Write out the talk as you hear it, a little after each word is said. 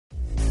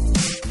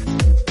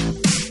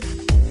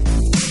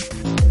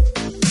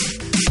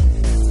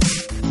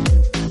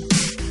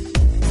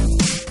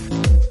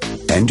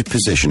End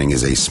positioning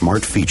is a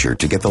smart feature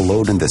to get the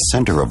load in the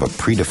center of a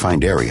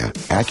predefined area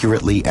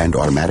accurately and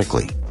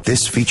automatically.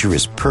 This feature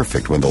is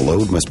perfect when the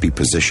load must be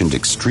positioned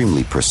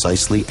extremely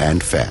precisely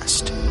and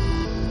fast.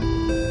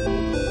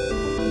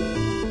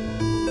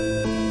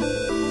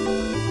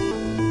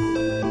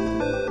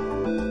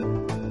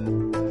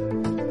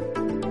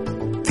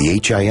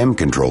 The HIM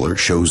controller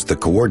shows the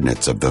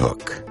coordinates of the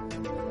hook.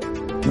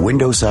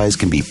 Window size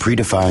can be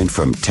predefined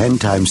from 10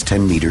 times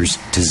 10 meters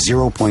to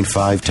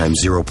 0.5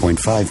 times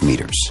 0.5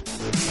 meters.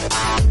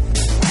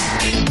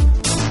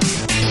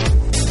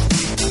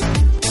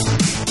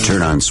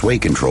 Turn on sway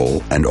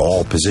control and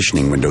all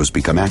positioning windows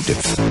become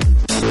active.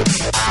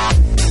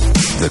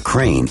 The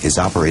crane is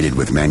operated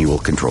with manual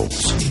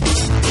controls.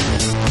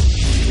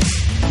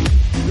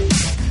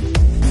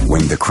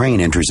 When the crane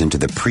enters into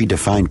the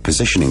predefined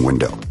positioning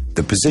window,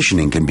 the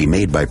positioning can be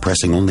made by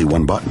pressing only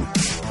one button.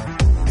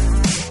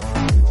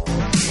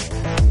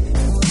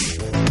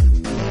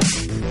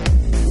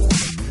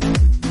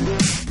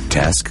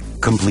 Task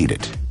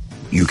completed.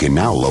 You can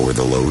now lower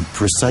the load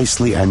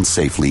precisely and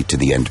safely to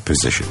the end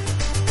position.